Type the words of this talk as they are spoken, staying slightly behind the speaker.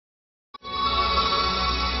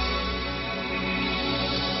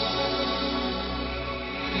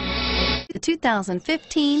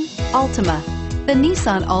2015 Altima. The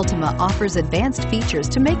Nissan Altima offers advanced features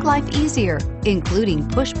to make life easier, including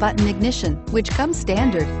push-button ignition, which comes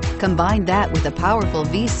standard. Combine that with a powerful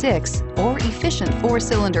V6 or efficient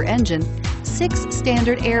 4-cylinder engine, 6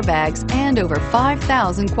 standard airbags, and over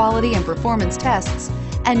 5,000 quality and performance tests,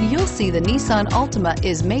 and you'll see the Nissan Altima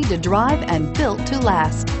is made to drive and built to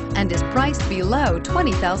last, and is priced below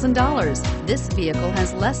 $20,000. This vehicle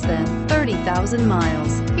has less than 30,000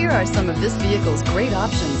 miles. Here are some of this vehicle's great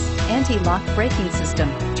options: anti-lock braking system,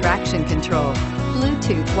 traction control,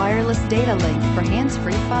 Bluetooth wireless data link for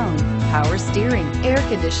hands-free phone, power steering, air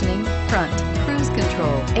conditioning, front, cruise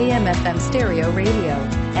control, AM/FM stereo radio,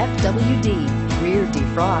 FWD, rear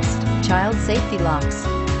defrost, child safety locks.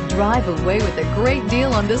 Drive away with a great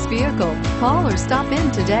deal on this vehicle. Call or stop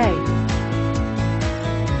in today.